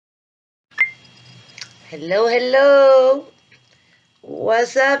Hello, hello.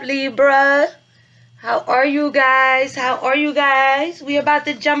 What's up, Libra? How are you guys? How are you guys? We're about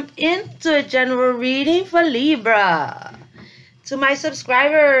to jump into a general reading for Libra. To my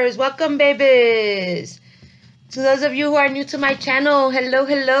subscribers, welcome, babies. To those of you who are new to my channel, hello,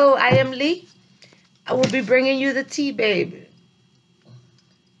 hello. I am Lee. I will be bringing you the tea, baby.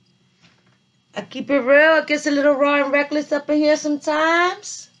 I keep it real. It gets a little raw and reckless up in here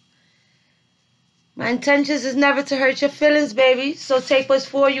sometimes. My intentions is never to hurt your feelings, baby. So take what's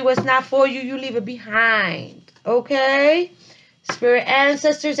for you, what's not for you, you leave it behind. Okay? Spirit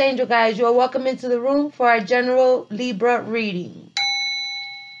ancestors, angel guides, you are welcome into the room for our general Libra reading.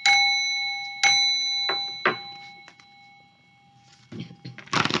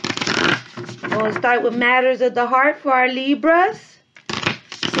 We'll start with matters of the heart for our Libras.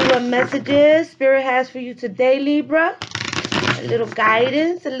 See what messages Spirit has for you today, Libra. A little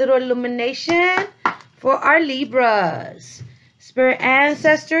guidance, a little illumination for our Libras. Spirit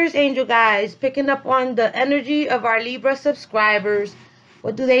ancestors, angel guides, picking up on the energy of our Libra subscribers.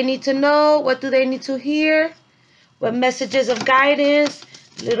 What do they need to know? What do they need to hear? What messages of guidance?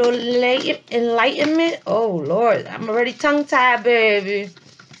 Little enlightenment. Oh, Lord, I'm already tongue-tied, baby.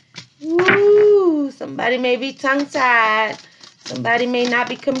 Woo, somebody may be tongue-tied. Somebody may not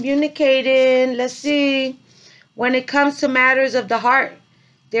be communicating. Let's see. When it comes to matters of the heart,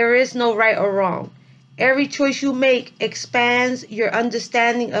 there is no right or wrong. Every choice you make expands your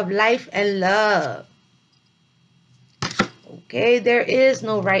understanding of life and love. Okay, there is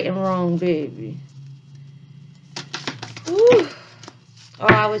no right and wrong, baby. Whew. Oh,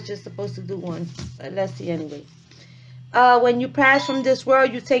 I was just supposed to do one. But let's see anyway. When you pass from this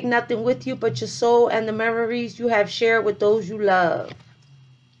world, you take nothing with you but your soul and the memories you have shared with those you love.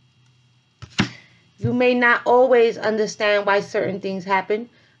 You may not always understand why certain things happen.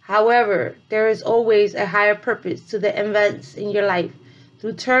 However, there is always a higher purpose to the events in your life.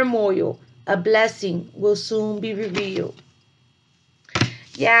 Through turmoil, a blessing will soon be revealed.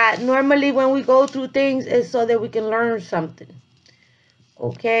 Yeah, normally when we go through things, it's so that we can learn something.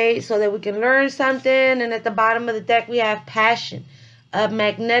 Okay, so that we can learn something. And at the bottom of the deck, we have passion. A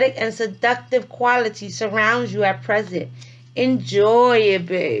magnetic and seductive quality surrounds you at present. Enjoy it,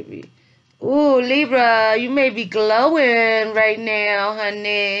 baby. Ooh, Libra, you may be glowing right now,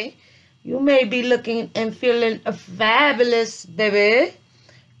 honey. You may be looking and feeling fabulous, baby.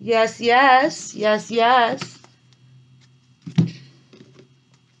 Yes, yes, yes, yes.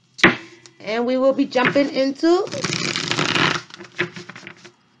 And we will be jumping into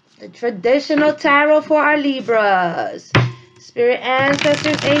the traditional tarot for our Libras. Spirit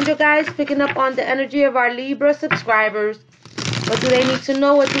ancestors, angel guides, picking up on the energy of our Libra subscribers. What do they need to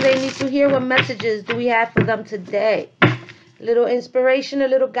know? What do they need to hear? What messages do we have for them today? A little inspiration, a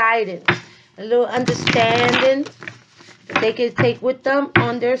little guidance, a little understanding that they can take with them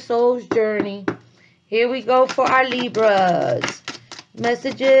on their soul's journey. Here we go for our Libras.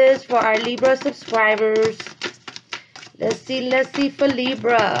 Messages for our Libra subscribers. Let's see for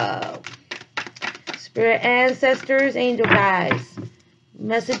Libra. Spirit ancestors, angel guides.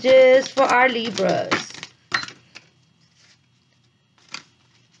 Messages for our Libras.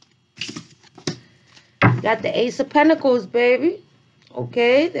 Got the Ace of Pentacles, baby.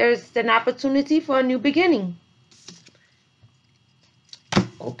 Okay, there's an opportunity for a new beginning.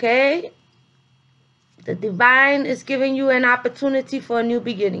 Okay. The divine is giving you an opportunity for a new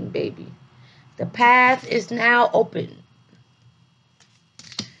beginning, baby. The path is now open.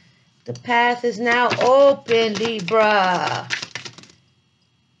 The path is now open, Libra.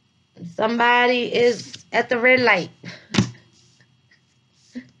 Somebody is at the red light.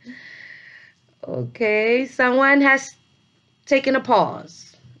 Okay, someone has taken a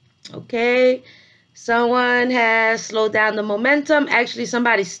pause. Okay, someone has slowed down the momentum. Actually,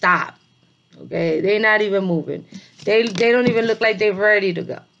 somebody stopped. Okay, they're not even moving. They don't even look like they're ready to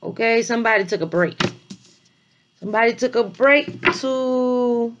go. Okay, somebody took a break. Somebody took a break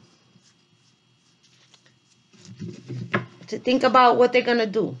to think about what they're gonna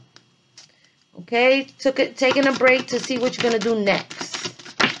do. Okay, taking a break to see what you're gonna do next.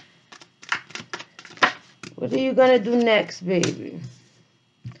 What are you gonna do next, baby?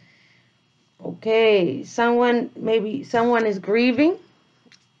 Okay, maybe someone is grieving.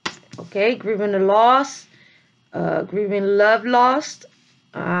 Okay, grieving the loss, grieving love lost.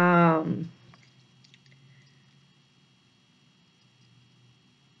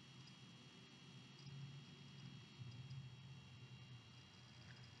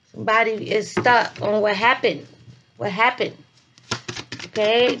 Somebody is stuck on what happened. What happened?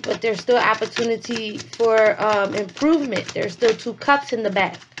 Okay, but there's still opportunity for improvement. There's still two cups in the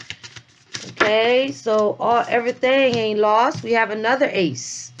back. Okay, so everything ain't lost. We have another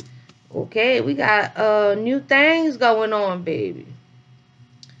ace. Okay, we got new things going on, baby.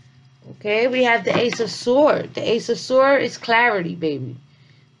 Okay, we have the Ace of Swords. The Ace of Swords is clarity, baby.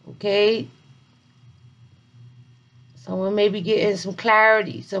 Okay, someone may be getting some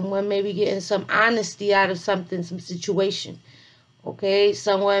clarity. Someone may be getting some honesty out of something, some situation. Okay,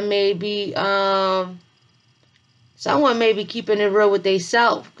 someone may be keeping it real with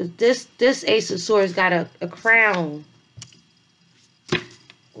themselves, because this Ace of Swords got a crown.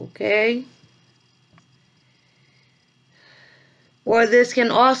 Okay, or this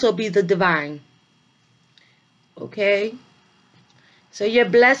can also be the divine. Okay, so your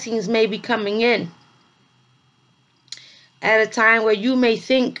blessings may be coming in at a time where you may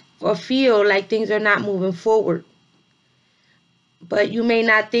think or feel like things are not moving forward. But you may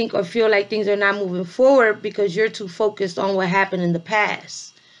not think or feel like things are not moving forward because you're too focused on what happened in the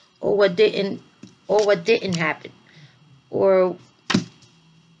past, or what didn't happen. Or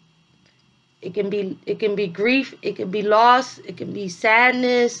it can be grief, it can be loss, it can be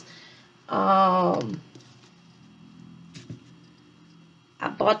sadness. I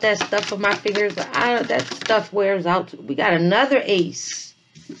bought that stuff for my fingers, but that stuff wears out. We got another ace.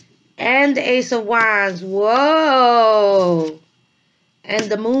 And the Ace of Wands. Whoa.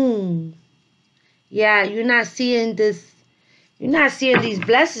 And the Moon. Yeah, you're not seeing this. You're not seeing these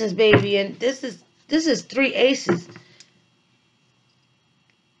blessings, baby. And this is 3 aces.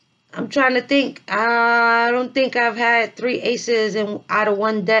 I'm trying to think. I don't think I've had 3 aces out of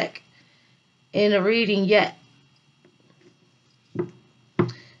one deck in a reading yet.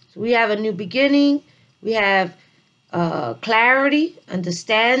 So we have a new beginning. We have clarity,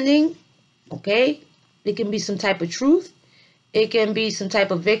 understanding. Okay, it can be some type of truth. It can be some type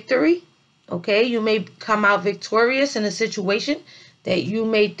of victory. Okay, you may come out victorious in a situation that you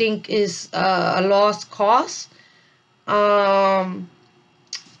may think is a lost cause.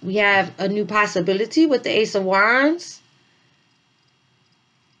 We have a new possibility with the Ace of Wands.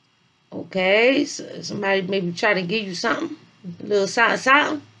 Okay, so somebody maybe try to give you something, a little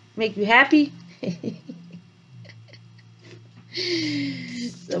something, make you happy.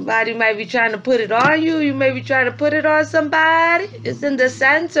 Somebody might be trying to put it on you. You may be trying to put it on somebody. It's in the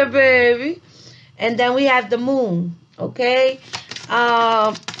center, baby. And then we have the Moon. Okay.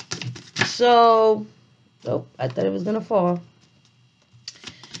 So, oh, I thought it was gonna fall.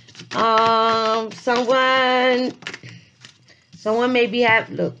 Someone maybe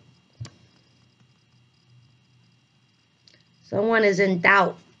look. Someone is in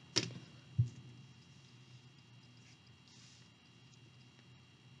doubt.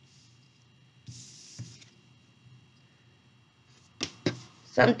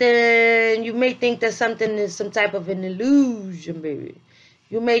 Something, you may think that something is some type of an illusion, baby.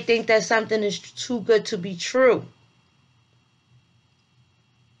 You may think that something is too good to be true.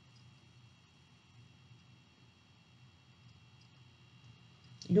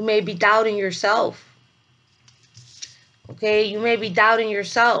 You may be doubting yourself. Okay, you may be doubting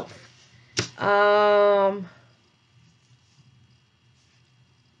yourself.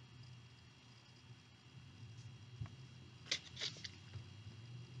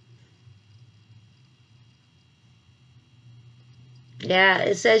 Yeah,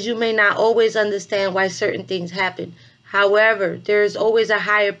 it says you may not always understand why certain things happen. However, there is always a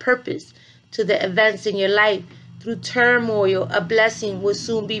higher purpose to the events in your life. Through turmoil, a blessing will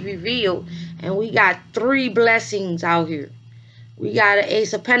soon be revealed. And we got 3 blessings out here. We got an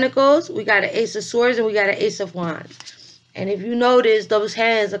Ace of Pentacles, we got an Ace of Swords, and we got an Ace of Wands. And if you notice, those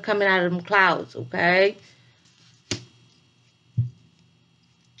hands are coming out of them clouds, okay?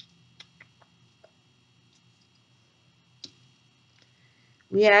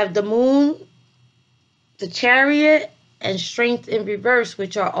 We have the Moon, the Chariot, and Strength in reverse,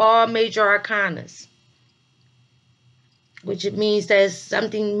 which are all major arcanas. Which it means there's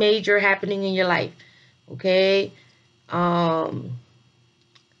something major happening in your life. Okay? The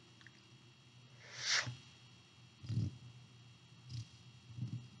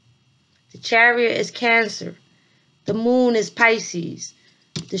Chariot is Cancer. The Moon is Pisces.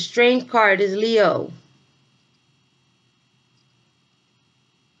 The Strength card is Leo.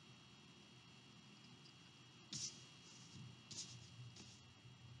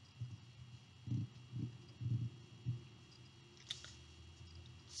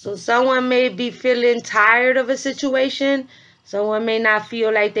 So someone may be feeling tired of a situation. Someone may not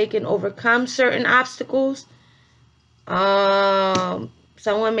feel like they can overcome certain obstacles. Someone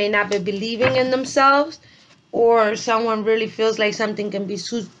may not be believing in themselves. Or someone really feels like something can be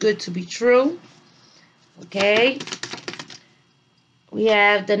too good to be true. Okay. We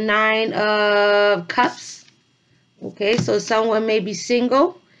have the Nine of Cups. Okay, so someone may be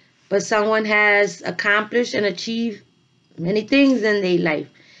single, but someone has accomplished and achieved many things in their life.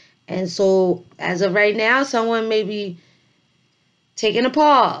 And so, as of right now, someone may be taking a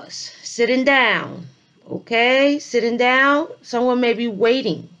pause, sitting down. Okay, sitting down. Someone may be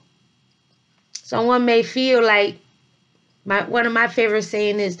waiting. Someone may feel like, one of my favorite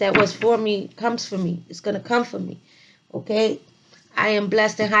saying is that what's for me comes for me. It's going to come for me. Okay, I am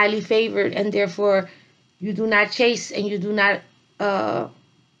blessed and highly favored, and therefore you do not chase, and you do not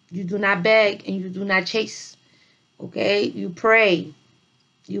beg, and you do not chase. Okay, you pray.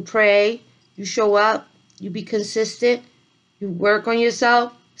 You pray, you show up, you be consistent, you work on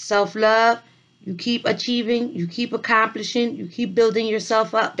yourself, self-love, you keep achieving, you keep accomplishing, you keep building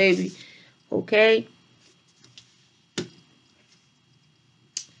yourself up, baby. Okay?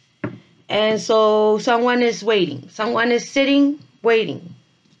 And so someone is waiting. Someone is sitting, waiting.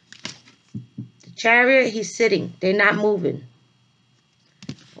 The Chariot, he's sitting. They're not moving.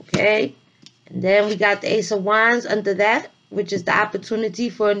 Okay? And then we got the Ace of Wands under that, which is the opportunity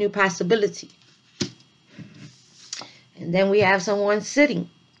for a new possibility. And then we have someone sitting.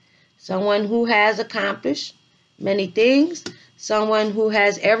 Someone who has accomplished many things. Someone who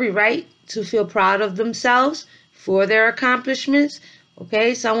has every right to feel proud of themselves for their accomplishments.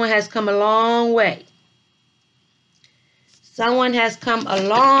 Okay, someone has come a long way. Someone has come a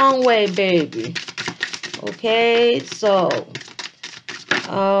long way, baby. Okay, so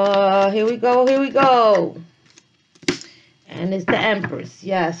here we go, here we go. And it's the Empress.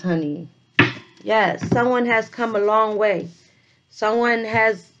 Yes, honey. Yes, someone has come a long way. Someone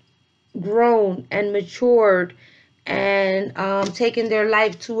has grown and matured and taken their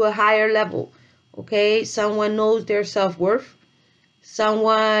life to a higher level. Okay, someone knows their self-worth.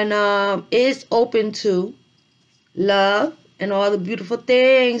 Someone is open to love and all the beautiful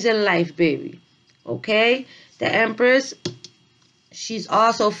things in life, baby. Okay, the Empress, she's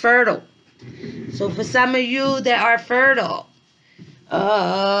also fertile. So for some of you that are fertile,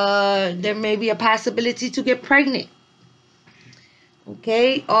 there may be a possibility to get pregnant.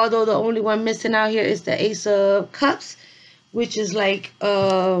 Okay, although the only one missing out here is the Ace of Cups, which is like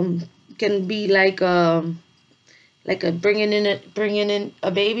can be like a bringing in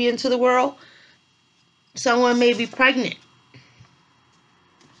a baby into the world. Someone may be pregnant.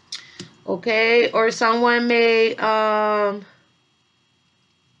 Okay, or someone may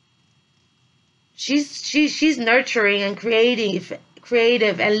she's nurturing and creative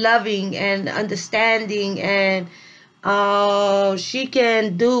and loving and understanding, and she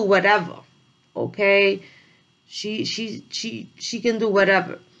can do whatever. Okay, she can do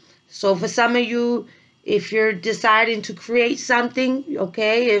whatever. So for some of you, if you're deciding to create something,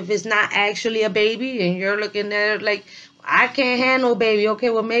 okay, if it's not actually a baby and you're looking at it like, I can't handle baby,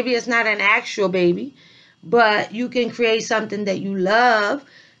 okay, well maybe it's not an actual baby, but you can create something that you love.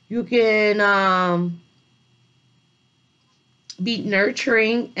 You can be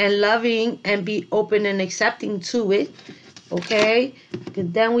nurturing and loving and be open and accepting to it. Okay,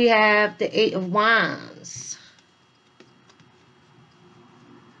 and then we have the Eight of Wands.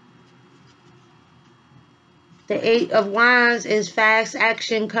 The Eight of Wands is fast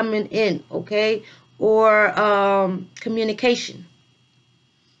action coming in, okay, or communication.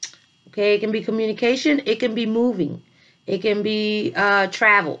 Okay, it can be communication, it can be moving, it can be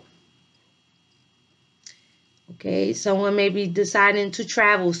travel. Okay, someone may be deciding to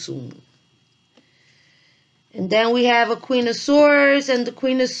travel soon. And then we have a Queen of Swords, and the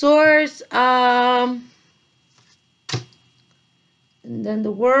Queen of Swords, and then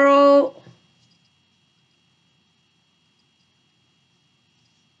the World.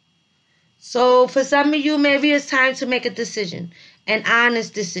 So for some of you, maybe it's time to make a decision, an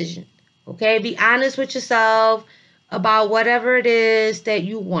honest decision. Okay, be honest with yourself about whatever it is that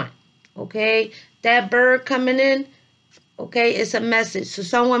you want. Okay, that bird coming in, okay, it's a message. So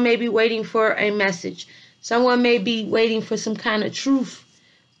someone may be waiting for a message. Someone may be waiting for some kind of truth.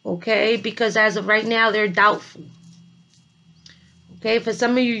 Okay, because as of right now, they're doubtful. Okay, for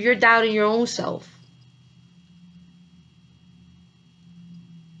some of you, you're doubting your own self.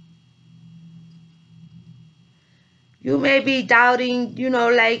 You may be doubting, you know,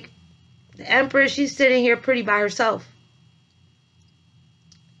 like the Empress, she's sitting here pretty by herself.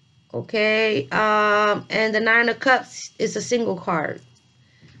 Okay, and the Nine of Cups is a single card.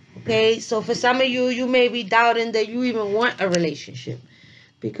 Okay, so for some of you, you may be doubting that you even want a relationship,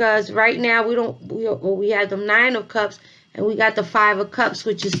 because right now we have the Nine of Cups and we got the Five of Cups,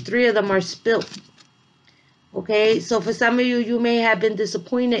 which is 3 of them are spilt. Okay, so for some of you, you may have been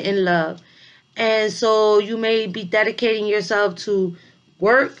disappointed in love, And so you may be dedicating yourself to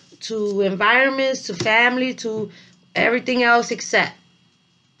work, to environments, to family, to everything else except.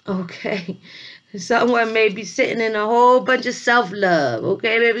 Okay. Someone may be sitting in a whole bunch of self-love.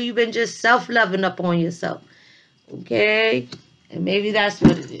 Okay. Maybe you've been just self-loving up on yourself. Okay. And maybe that's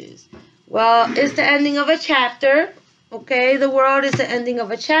what it is. Well, it's the ending of a chapter. Okay. The world is the ending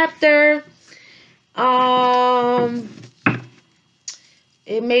of a chapter.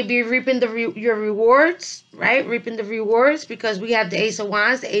 It may be reaping your rewards, right? Reaping the rewards, because we have the Ace of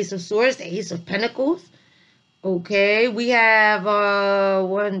Wands, the Ace of Swords, the Ace of Pentacles. Okay, we have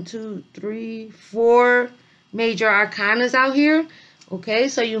 1, 2, 3, 4 major arcanas out here. Okay,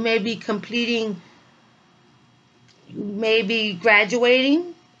 so you may be completing, you may be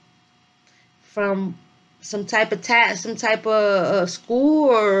graduating from some type of task, some type of school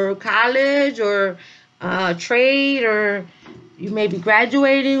or college or trade, or you may be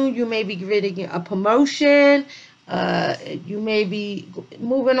graduating, you may be getting a promotion, you may be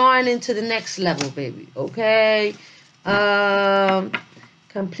moving on into the next level, baby. Okay.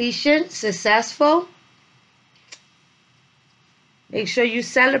 Completion, successful. Make sure you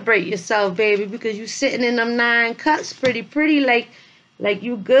celebrate yourself, baby, because you sitting in them 9 cups pretty like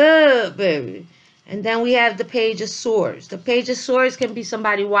you good, baby. And then we have the Page of Swords. The Page of Swords can be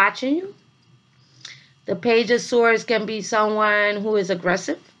somebody watching you. The Page of Swords can be someone who is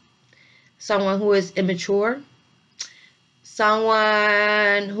aggressive, someone who is immature,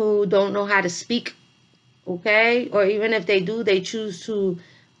 someone who don't know how to speak, okay? Or even if they do, they choose to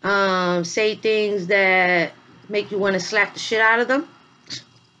say things that make you want to slap the shit out of them.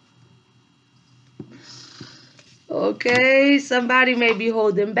 Okay, somebody may be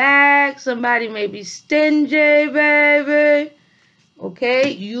holding back. Somebody may be stingy, baby.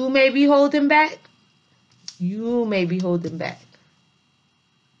 Okay, you may be holding back. You may be holding back.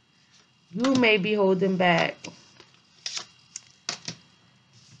 You may be holding back.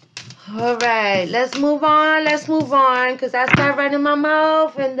 All right, let's move on. Let's move on, because I start running my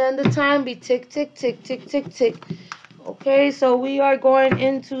mouth and then the time be tick, tick, tick, tick, tick, tick. Okay, so we are going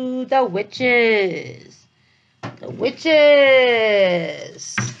into the witches. The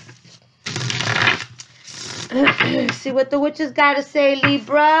witches. See what the witches got to say,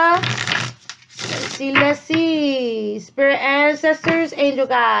 Libra. Let's see, let's see. Spirit ancestors, angel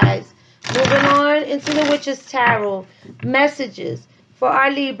guides. Moving on into the witches tarot. Messages for our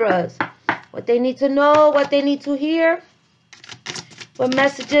Libras. What they need to know, what they need to hear. What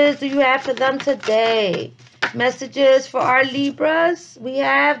messages do you have for them today? Messages for our Libras. We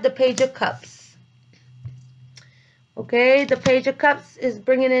have the Page of Cups. Okay, the Page of Cups is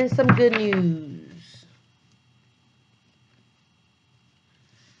bringing in some good news.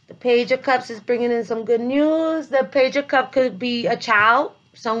 The Page of Cups is bringing in some good news. The Page of Cups could be a child,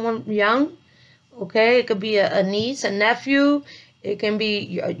 someone young. Okay, it could be a niece, a nephew. It can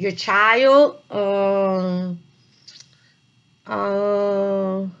be your child. Or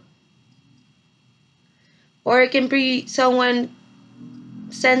it can be someone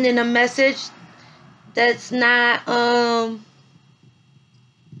sending a message that's not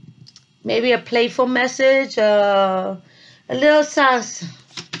maybe a playful message, a little sauce.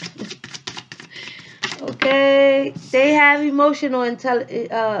 Okay, they have emotional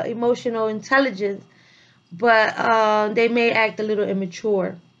intelligence, but they may act a little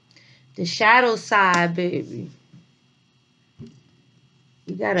immature. The shadow side, baby.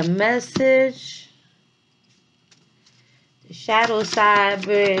 You got a message. The shadow side,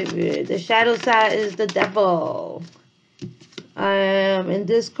 baby. The shadow side is the devil. In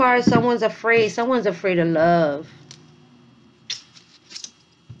this card, someone's afraid. Someone's afraid of love.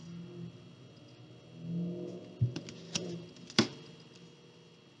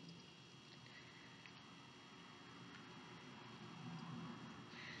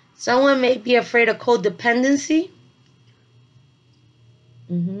 Someone may be afraid of codependency.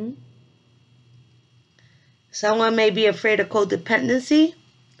 Someone may be afraid of codependency.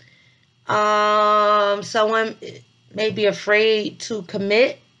 Someone may be afraid to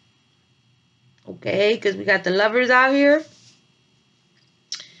commit. Okay, because we got the Lovers out here.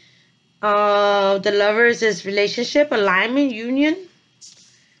 The Lovers is relationship, alignment, union.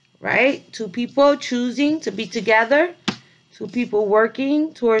 Right? 2 people choosing to be together. 2 people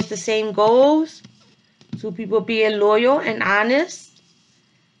working towards the same goals. 2 people being loyal and honest.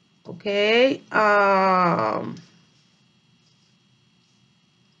 Okay.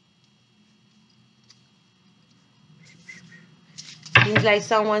 Seems like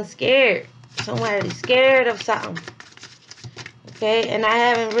someone's scared. Someone is scared of something. Okay. And I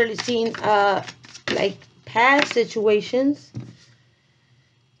haven't really seen like past situations.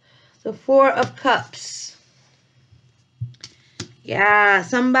 The Four of Cups. Yeah,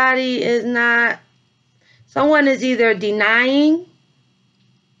 someone is either denying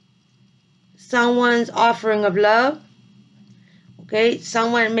someone's offering of love. Okay,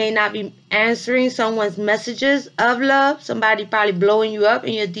 someone may not be answering someone's messages of love. Somebody probably blowing you up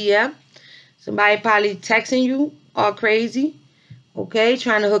in your DM. Somebody probably texting you all crazy. Okay,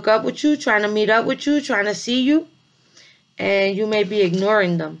 trying to hook up with you, trying to meet up with you, trying to see you. And you may be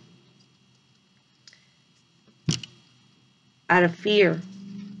ignoring them out of fear.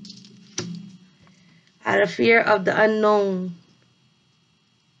 Out of fear of the unknown.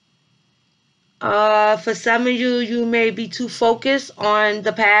 For some of you, you may be too focused on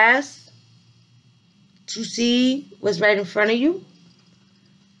the past to see what's right in front of you.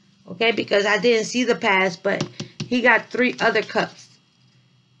 Okay, because I didn't see the past, but he got 3 other cups.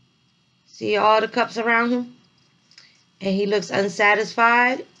 See all the cups around him? And he looks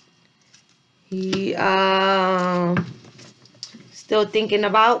unsatisfied. He still thinking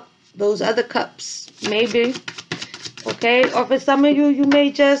about those other cups, maybe. Okay, or for some of you, you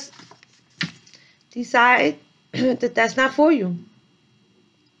may just decide that that's not for you.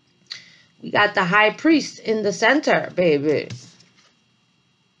 We got the High Priest in the center, baby.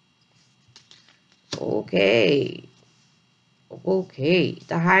 Okay. Okay.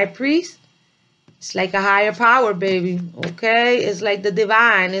 The High Priest, it's like a higher power, baby. Okay. It's like the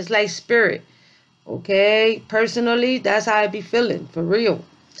divine. It's like spirit. Okay. Personally, that's how I be feeling. For real.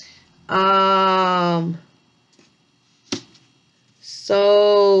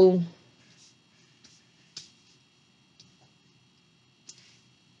 So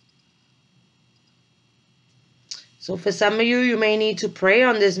for some of you, you may need to pray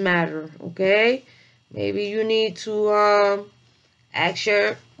on this matter, okay? Maybe you need to ask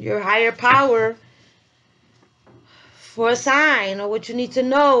your higher power for a sign, or what you need to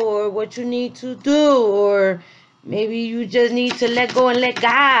know, or what you need to do, or maybe you just need to let go and let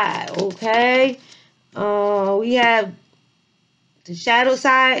God, okay? We have the shadow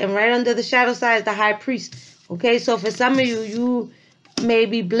side, and right under the shadow side is the High Priest, okay? So for some of you, you may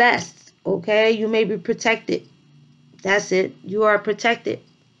be blessed, okay? You may be protected. That's it. You are protected.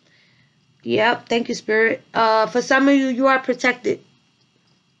 Yep. Thank you, Spirit. For some of you, you are protected.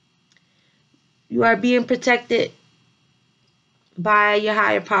 You are being protected by your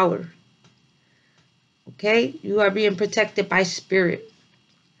higher power. Okay? You are being protected by Spirit.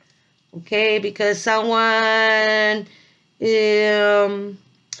 Okay? Because someone can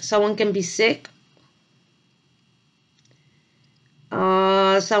be sick.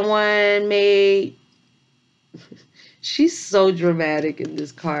 Someone may... She's so dramatic in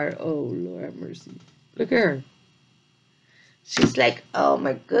this card. Oh, Lord have mercy. Look at her. She's like, oh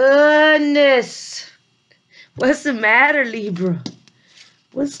my goodness. What's the matter, Libra?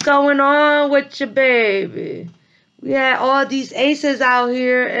 What's going on with your baby? We had all these aces out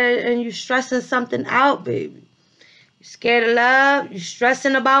here and you're stressing something out, baby. You're scared of love. You're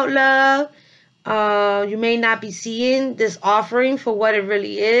stressing about love. You may not be seeing this offering for what it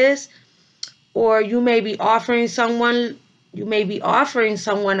really is. Or you may be offering someone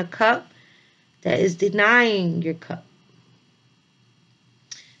a cup that is denying your cup.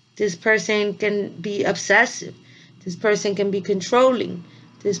 This person can be obsessive. This person can be controlling.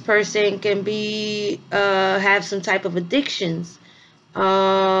 This person can be have some type of addictions.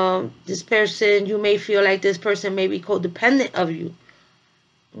 This person, you may feel like this person may be codependent of you.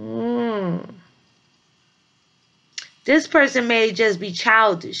 This person may just be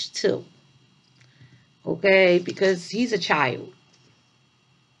childish too. Okay, because he's a child.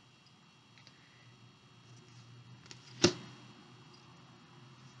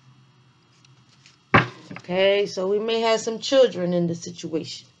 Okay, so we may have some children in the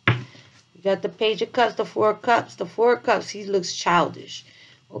situation. You got the Page of Cups, the Four of Cups. The Four of Cups, he looks childish.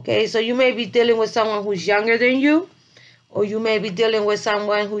 Okay, so you may be dealing with someone who's younger than you, or you may be dealing with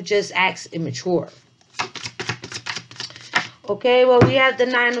someone who just acts immature. Okay, well, we have the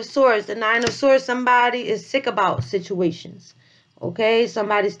Nine of Swords. The Nine of Swords, somebody is sick about situations. Okay,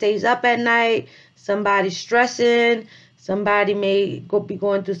 somebody stays up at night. Somebody's stressing. Somebody may be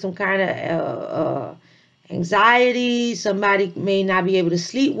going through some kind of anxiety. Somebody may not be able to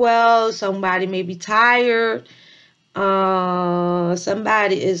sleep well. Somebody may be tired.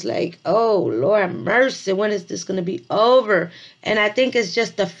 Somebody is like, oh, Lord mercy, when is this going to be over? And I think it's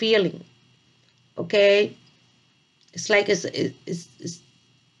just a feeling. Okay? It's like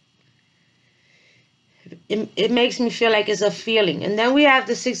it makes me feel like it's a feeling. And then we have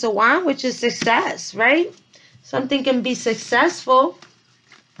the Six of Wands, which is success, right? Something can be successful.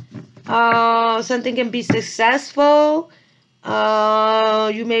 Something can be successful.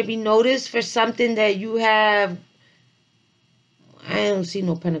 You may be noticed for something that you have. I don't see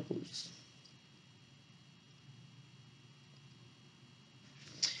no pentacles.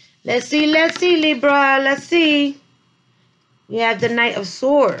 Let's see, Libra. Let's see. We have the Knight of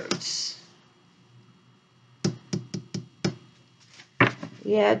Swords.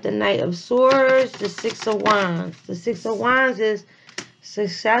 We have the Knight of Swords, the Six of Wands. The Six of Wands is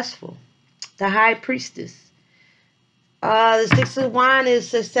successful. The High Priestess. The Six of Wands is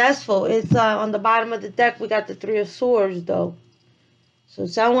successful. It's on the bottom of the deck. We got the Three of Swords, though. So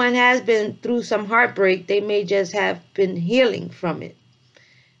someone has been through some heartbreak. They may just have been healing from it.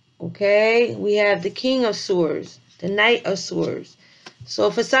 Okay? We have the King of Swords, the Knight of Swords. So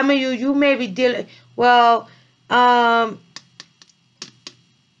for some of you, you may be dealing... Well, the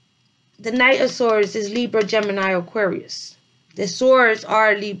Knight of Swords is Libra, Gemini, Aquarius. The swords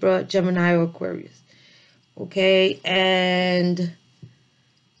are Libra, Gemini, Aquarius. Okay, and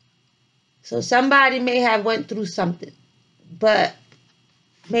so somebody may have went through something, but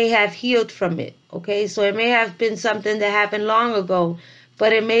may have healed from it. Okay, so it may have been something that happened long ago,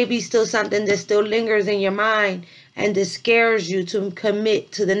 but it may be still something that still lingers in your mind and that scares you to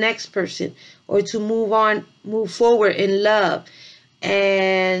commit to the next person or to move forward in love.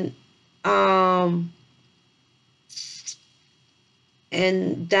 And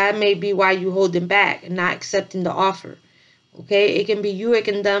that may be why you holding back and not accepting the offer. Okay, it can be you, it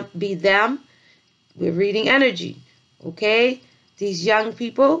can be them. We're reading energy. Okay, these young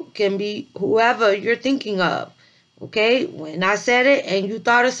people can be whoever you're thinking of. Okay, when I said it and you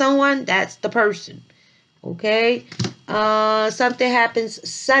thought of someone, that's the person. Okay, something happens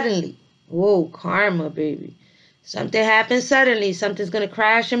suddenly. Whoa, karma, baby. Something happens suddenly. Something's going to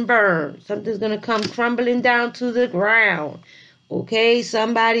crash and burn. Something's going to come crumbling down to the ground. Okay,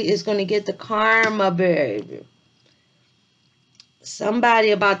 somebody is going to get the karma, baby.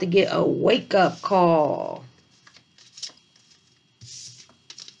 Somebody about to get a wake-up call.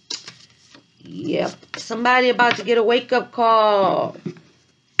 Yep, somebody about to get a wake-up call.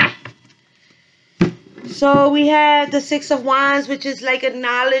 So we have the Six of Wands, which is like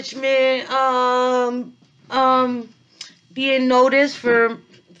acknowledgement, being noticed for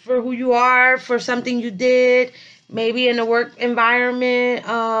who you are, for something you did. Maybe in a work environment,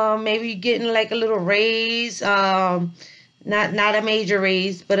 maybe getting like a little raise, not a major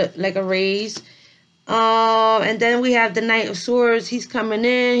raise, but like a raise. And then we have the Knight of Swords. He's coming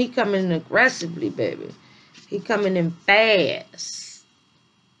in. He coming in aggressively, baby. He coming in fast.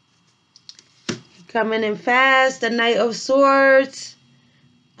 He coming in fast. The Knight of Swords.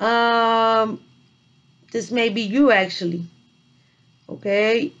 This may be you actually.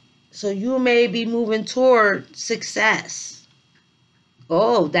 Okay. So you may be moving toward success.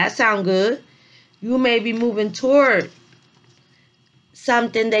 Oh, that sounds good. You may be moving toward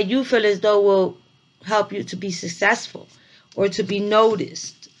something that you feel as though will help you to be successful or to be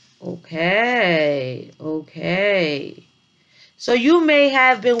noticed. Okay. Okay. So you may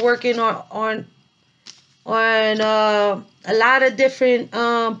have been working on a lot of different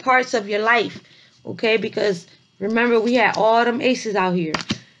parts of your life. Okay, because remember we had all them aces out here.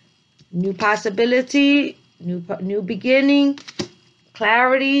 New possibility, new beginning,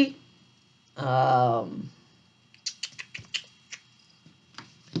 clarity. Could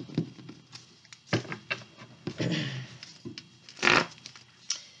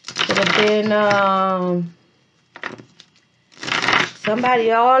have been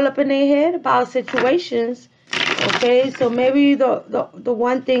somebody all up in their head about situations. Okay, so maybe the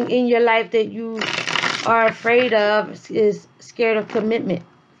one thing in your life that you are afraid of is scared of commitment.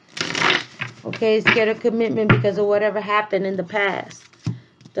 Okay, scared of commitment because of whatever happened in the past.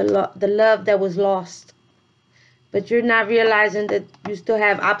 The love that was lost. But you're not realizing that you still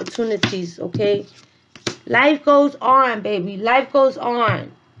have opportunities, okay? Life goes on, baby. Life goes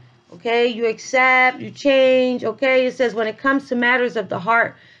on. Okay, you accept, you change, okay? It says when it comes to matters of the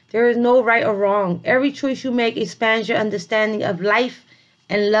heart, there is no right or wrong. Every choice you make expands your understanding of life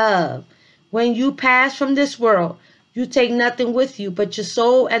and love. When you pass from this world, you take nothing with you but your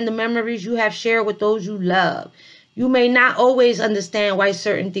soul and the memories you have shared with those you love. You may not always understand why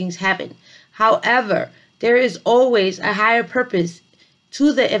certain things happen. However, there is always a higher purpose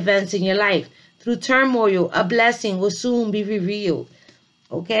to the events in your life. Through turmoil, a blessing will soon be revealed.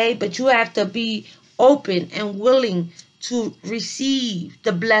 Okay, but you have to be open and willing to receive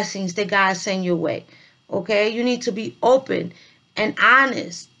the blessings that God send your way. Okay, you need to be open and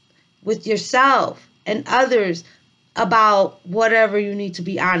honest with yourself and others about whatever you need to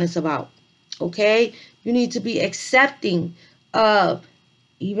be honest about. Okay, you need to be accepting of,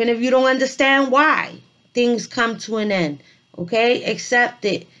 even if you don't understand why things come to an end. Okay? Accept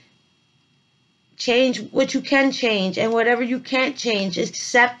it. Change what you can change, and whatever you can't change,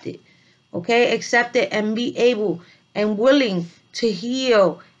 accept it. Okay? Accept it and be able and willing to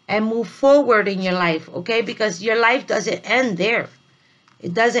heal and move forward in your life. Okay? Because your life doesn't end there.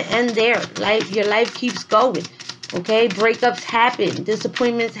 It doesn't end there. Your life keeps going. Okay? Breakups happen.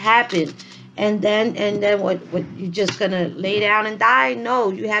 Disappointments happen. And then what you just gonna lay down and die? No,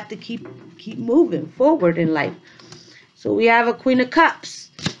 you have to keep moving forward in life. So we have a Queen of Cups.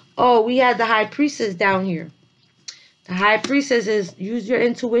 Oh, we have the High Priestess down here. The High Priestess is use your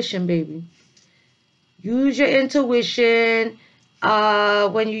intuition, baby. Use your intuition.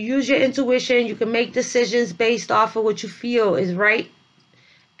 When you use your intuition, you can make decisions based off of what you feel is right.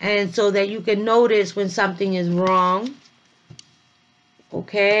 And so that you can notice when something is wrong.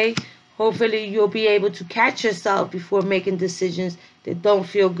 Okay? Hopefully you'll be able to catch yourself before making decisions that don't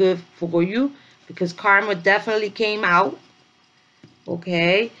feel good for you. Because karma definitely came out.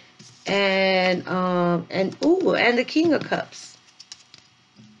 Okay? And the King of Cups.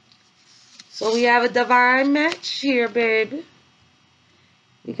 So we have a divine match here, baby.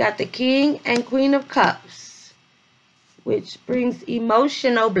 We got the King and Queen of Cups, which brings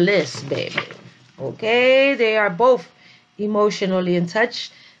emotional bliss, baby. Okay? They are both emotionally in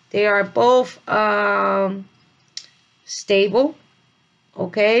touch. They are both stable.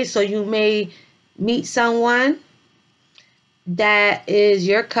 Okay? So you may meet someone that is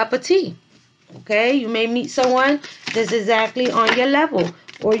your cup of tea. Okay? You may meet someone that's exactly on your level.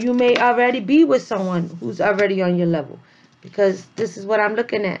 Or you may already be with someone who's already on your level. Because this is what I'm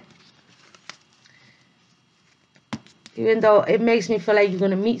looking at. Even though it makes me feel like you're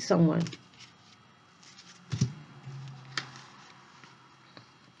going to meet someone.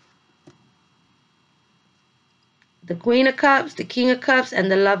 The Queen of Cups, the King of Cups,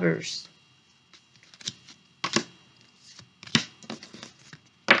 and the Lovers.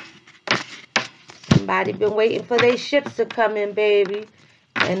 Somebody been waiting for their ships to come in, baby.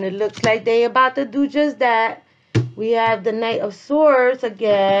 And it looks like they about to do just that. We have the Knight of Swords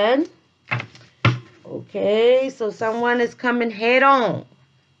again. Okay, so someone is coming head on.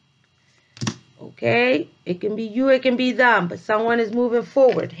 Okay, it can be you, it can be them, but someone is moving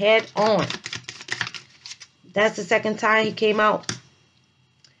forward, head on. That's the second time he came out.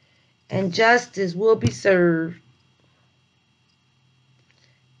 And justice will be served.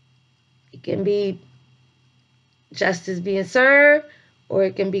 It can be justice being served, or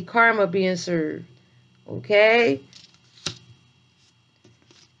it can be karma being served. Okay?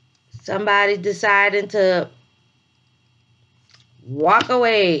 Somebody deciding to walk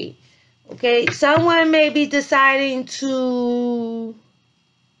away. Okay? Someone may be deciding to...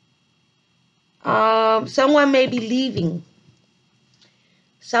 someone may be leaving.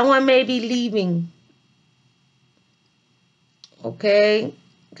 Someone may be leaving. Okay?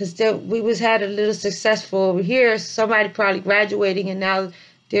 Because we had a little successful over here. Somebody probably graduating and now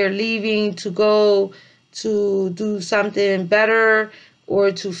they're leaving to go to do something better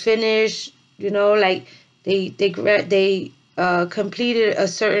or to finish. You know, like they completed a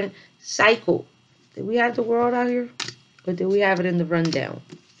certain cycle. Did we have the world out here? Or did we have it in the rundown?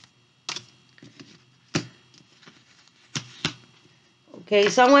 Okay,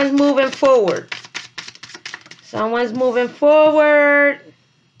 someone's moving forward. Someone's moving forward.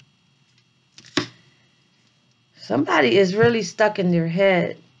 Somebody is really stuck in their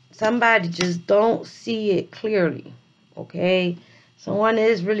head. Somebody just don't see it clearly. Okay? Someone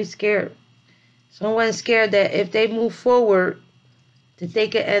is really scared. Someone's scared that if they move forward, that they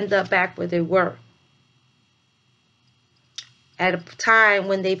could end up back where they were. At a time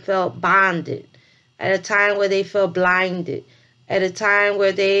when they felt bonded. At a time where they felt blinded. At a time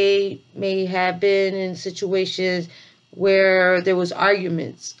where they may have been in situations where there was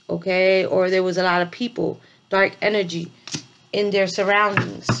arguments. Okay? Or there was a lot of people. Dark energy in their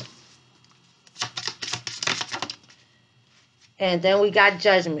surroundings. And then we got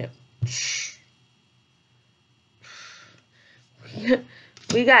judgment.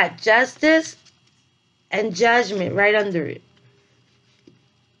 We got justice and judgment right under it.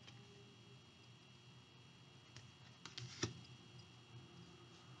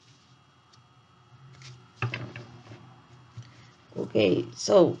 Okay,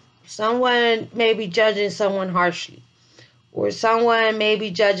 so someone may be judging someone harshly. Or someone may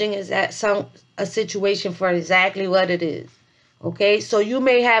be judging a situation for exactly what it is. Okay, so you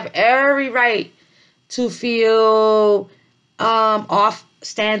may have every right to feel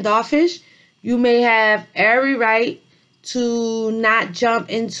standoffish. You may have every right to not jump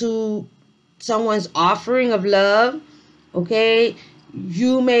into someone's offering of love. Okay,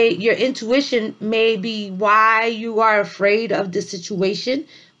 your intuition may be why you are afraid of the situation.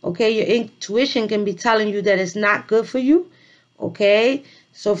 Okay, your intuition can be telling you that it's not good for you. Okay,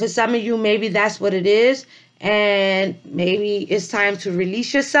 so for some of you, maybe that's what it is, and maybe it's time to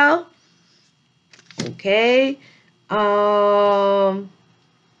release yourself. Okay,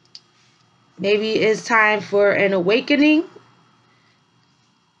 maybe it's time for an awakening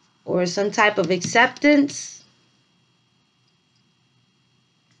or some type of acceptance.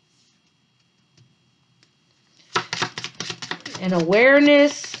 And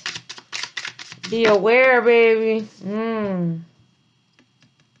awareness. Be aware, baby.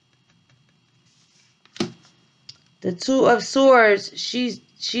 The Two of Swords. She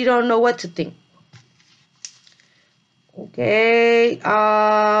don't know what to think. Okay.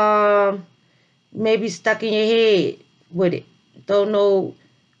 Maybe stuck in your head with it. Don't know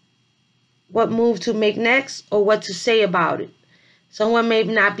what move to make next or what to say about it. Someone may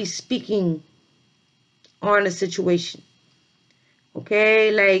not be speaking on a situation.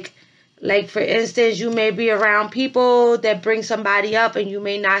 Okay, like for instance, you may be around people that bring somebody up and you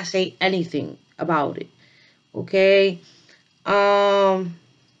may not say anything about it. Okay.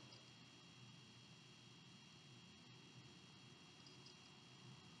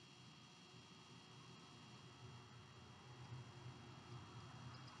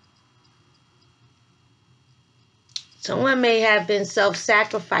 Someone may have been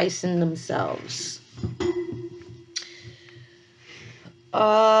self-sacrificing themselves.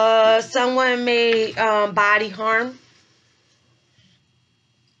 Someone may body harm.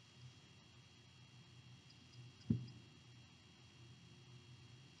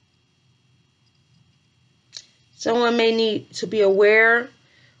 Someone may need to be aware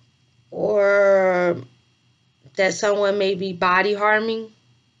or that someone may be body harming.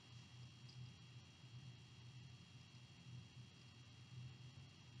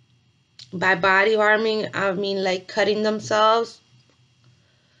 By body harming, I mean like cutting themselves.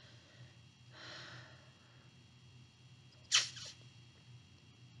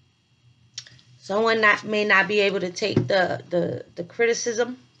 Someone may not be able to take the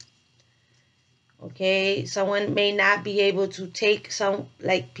criticism. Okay, someone may not be able to take some,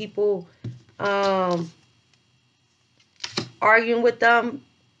 like, people arguing with them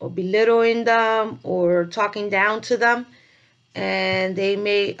or belittling them or talking down to them, and they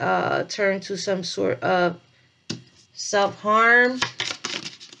may turn to some sort of self-harm.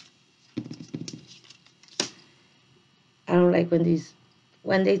 I don't like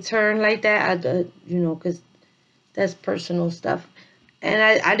when they turn like that. Because that's personal stuff, and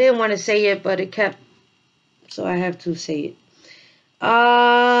I didn't want to say it, but it kept, so I have to say it.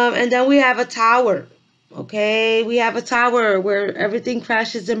 And then we have a tower. Okay, we have a tower where everything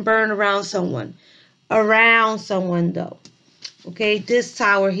crashes and burns around someone. Around someone, though. Okay, this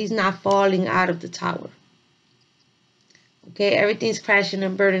tower, he's not falling out of the tower. Okay, everything's crashing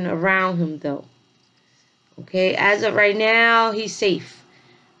and burning around him, though. Okay, as of right now, he's safe.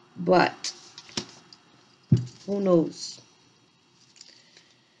 But who knows?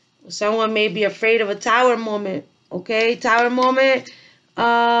 Someone may be afraid of a tower moment. Okay, tower moment.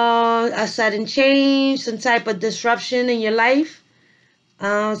 A sudden change, some type of disruption in your life,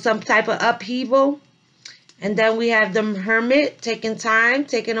 some type of upheaval. And then we have the Hermit, taking time,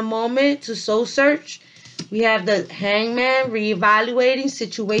 taking a moment to soul search. We have the Hangman, reevaluating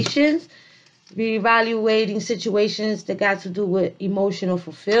situations that got to do with emotional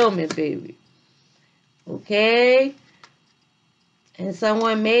fulfillment, baby. Okay? And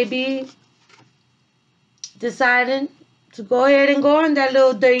someone may be deciding to go ahead and go on that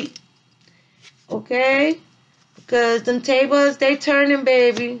little date. Okay? Because them tables, they turning,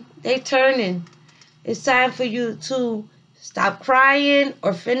 baby. They turning. It's time for you to stop crying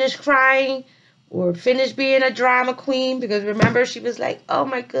or finish crying or finish being a drama queen. Because remember, she was like, oh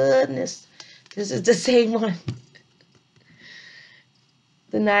my goodness. This is the same one.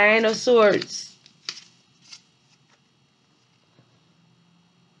 The Nine of Swords.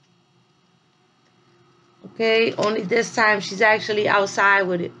 Okay? Only this time she's actually outside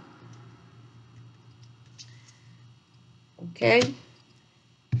with it. Okay?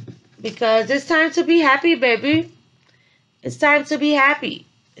 Because it's time to be happy, baby. It's time to be happy.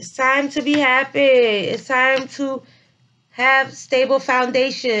 It's time to be happy. It's time to have stable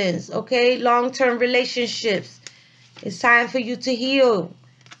foundations, okay? Long-term relationships. It's time for you to heal,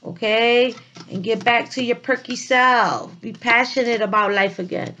 okay? And get back to your perky self. Be passionate about life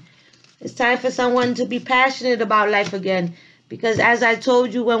again. It's time for someone to be passionate about life again. Because as I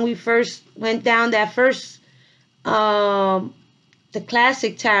told you when we first went down that first, the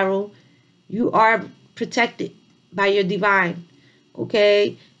classic tarot, you are protected by your divine.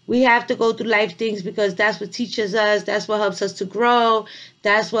 Okay? We have to go through life things because that's what teaches us. That's what helps us to grow.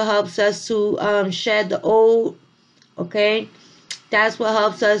 That's what helps us to shed the old. Okay? That's what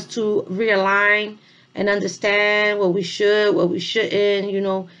helps us to realign and understand what we should, what we shouldn't. You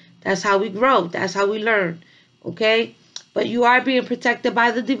know, that's how we grow. That's how we learn. Okay? But you are being protected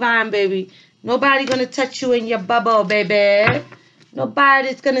by the divine, baby. Nobody gonna touch you in your bubble, baby.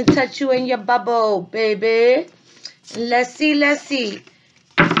 Nobody's gonna touch you in your bubble, baby. And let's see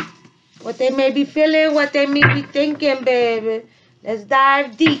what they may be feeling, what they may be thinking, baby. Let's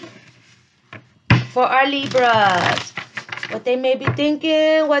dive deep for our Libras. What they may be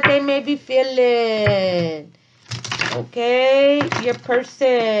thinking, what they may be feeling. Okay, your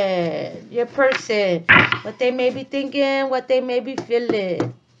person. What they may be thinking, what they may be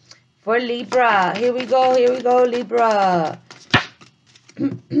feeling. For Libra. Here we go, Libra.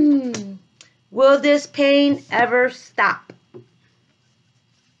 Will this pain ever stop?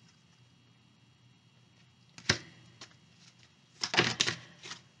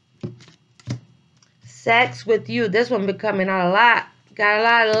 Sex with you. This one been coming out a lot. Got a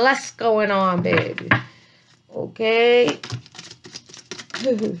lot of lust going on, baby. Okay.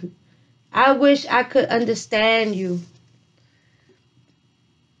 I wish I could understand you.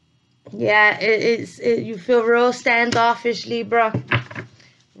 Yeah, you feel real standoffish, Libra.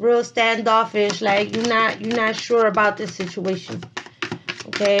 Real standoffish, like you're not sure about this situation.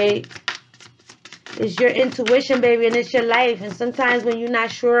 Okay? It's your intuition, baby, and it's your life. And sometimes when you're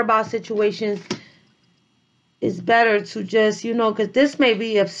not sure about situations, it's better to just, because this may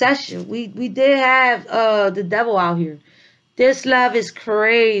be obsession. We did have the devil out here. This love is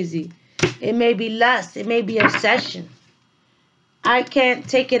crazy. It may be lust. It may be obsession. I can't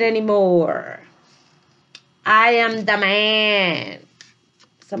take it anymore. I am the man.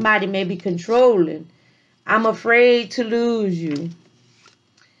 Somebody may be controlling. I'm afraid to lose you.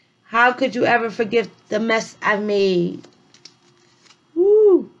 How could you ever forgive the mess I've made?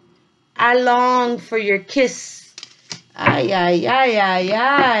 Woo. I long for your kiss. Ay, ay, ay, ay,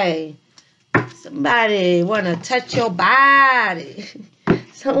 ay. Somebody want to touch your body.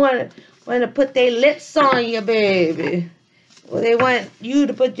 Someone want to put their lips on you, baby. Or they want you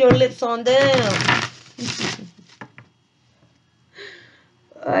to put your lips on them.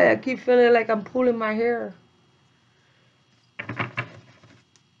 I keep feeling like I'm pulling my hair.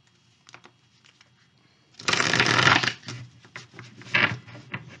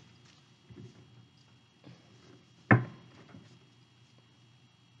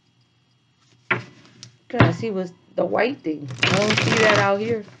 Trying to see what's the white thing. I don't see that out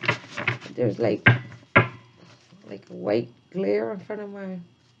here. There's like a white glare in front of my...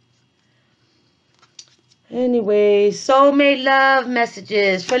 Anyway, soulmate love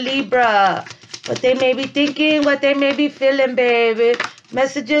messages for Libra. What they may be thinking, what they may be feeling, baby.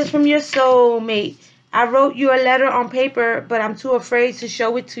 Messages from your soulmate. I wrote you a letter on paper, but I'm too afraid to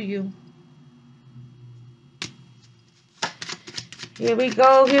show it to you. Here we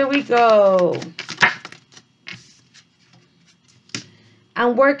go.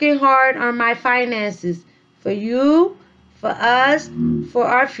 I'm working hard on my finances. For you, for us, for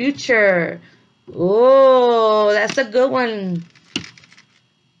our future. Oh, that's a good one.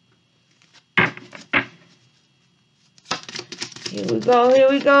 Here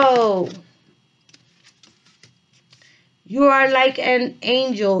we go. You are like an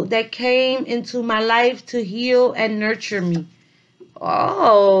angel that came into my life to heal and nurture me.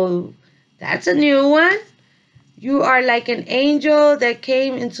 Oh, that's a new one. You are like an angel that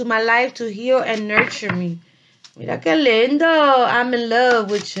came into my life to heal and nurture me. Mira que lindo. I'm in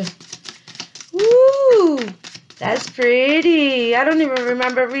love with you. Woo, that's pretty. I don't even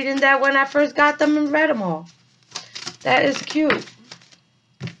remember reading that when I first got them and read them all. That is cute.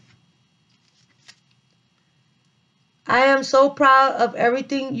 I am so proud of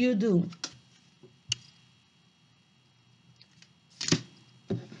everything you do.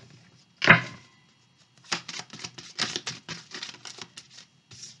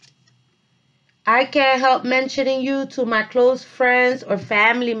 I can't help mentioning you to my close friends or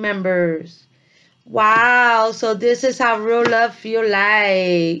family members. Wow, so this is how real love feel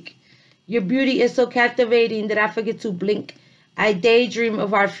like. Your beauty is so captivating that I forget to blink. I daydream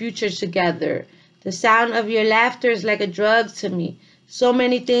of our future together. The sound of your laughter is like a drug to me. So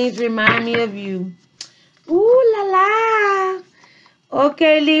many things remind me of you. Ooh la la.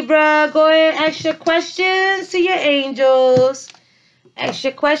 Okay, Libra, go ahead and ask your questions to your angels. Ask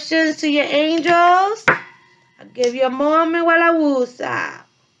your questions to your angels. I'll give you a moment while I woosah.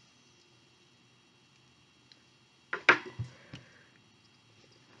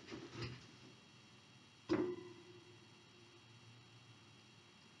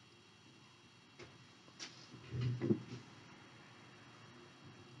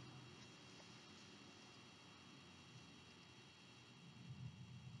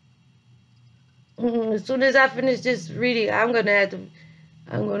 As soon as I finish this reading, I'm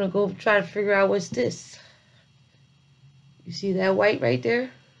gonna go try to figure out what's this. You see that white right there?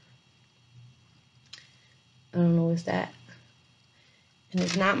 I don't know what's that. And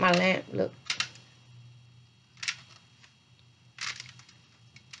it's not my lamp. Look.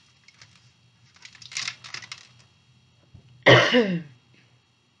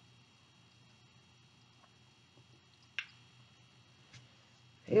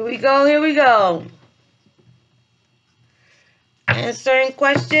 Here we go. Here we go. Answering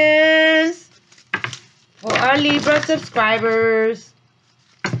questions for our Libra subscribers.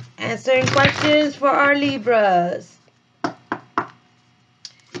 Answering questions for our Libras.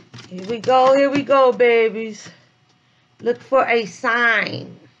 Here we go, babies. Look for a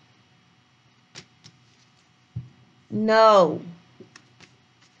sign. No.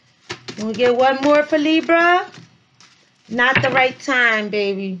 Can we get one more for Libra? Not the right time,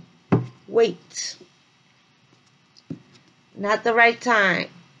 baby. Wait. Not the right time.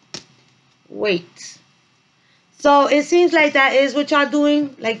 Wait. So it seems like that is what y'all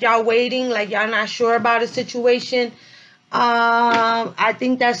doing. Like y'all waiting. Like y'all not sure about a situation. I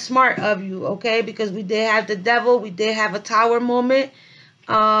think that's smart of you, okay? Because we did have the devil. We did have a tower moment.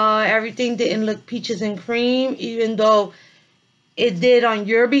 Everything didn't look peaches and cream, even though it did on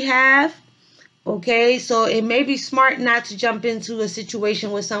your behalf. Okay, so it may be smart not to jump into a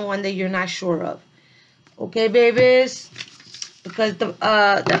situation with someone that you're not sure of. Okay, babies, because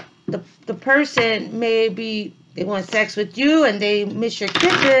the person maybe they want sex with you and they miss your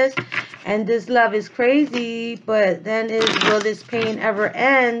kisses, and this love is crazy. But then will this pain ever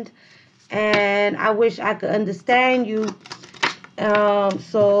end? And I wish I could understand you. I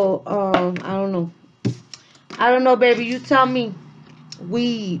don't know, baby. You tell me.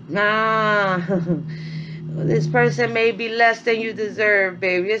 Nah. This person may be less than you deserve,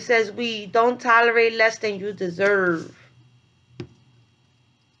 baby. It says don't tolerate less than you deserve.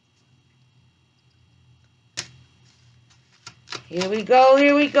 Here we go.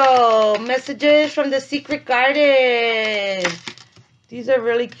 Here we go. Messages from the Secret Garden. These are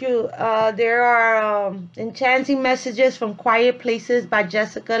really cute. There are enchanting messages from Quiet Places by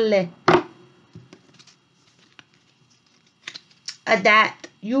Jessica Le. Adapt.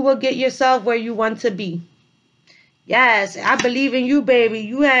 You will get yourself where you want to be. Yes, I believe in you, baby.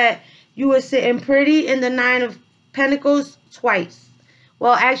 You were sitting pretty in the Nine of Pentacles twice.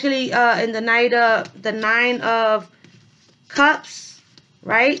 Well, actually, in the Nine of Cups,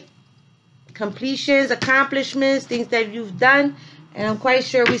 right? Completions, accomplishments, things that you've done. And I'm quite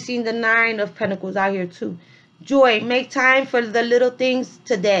sure we've seen the Nine of Pentacles out here too. Joy, make time for the little things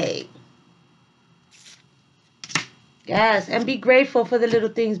today. Yes, and be grateful for the little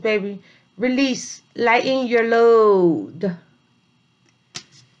things, baby. Release, lighten your load.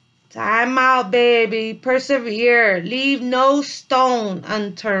 Time out, baby. Persevere. Leave no stone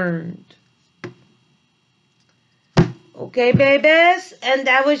unturned. Okay, babies? And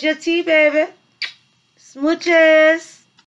that was your tea, baby. Smooches.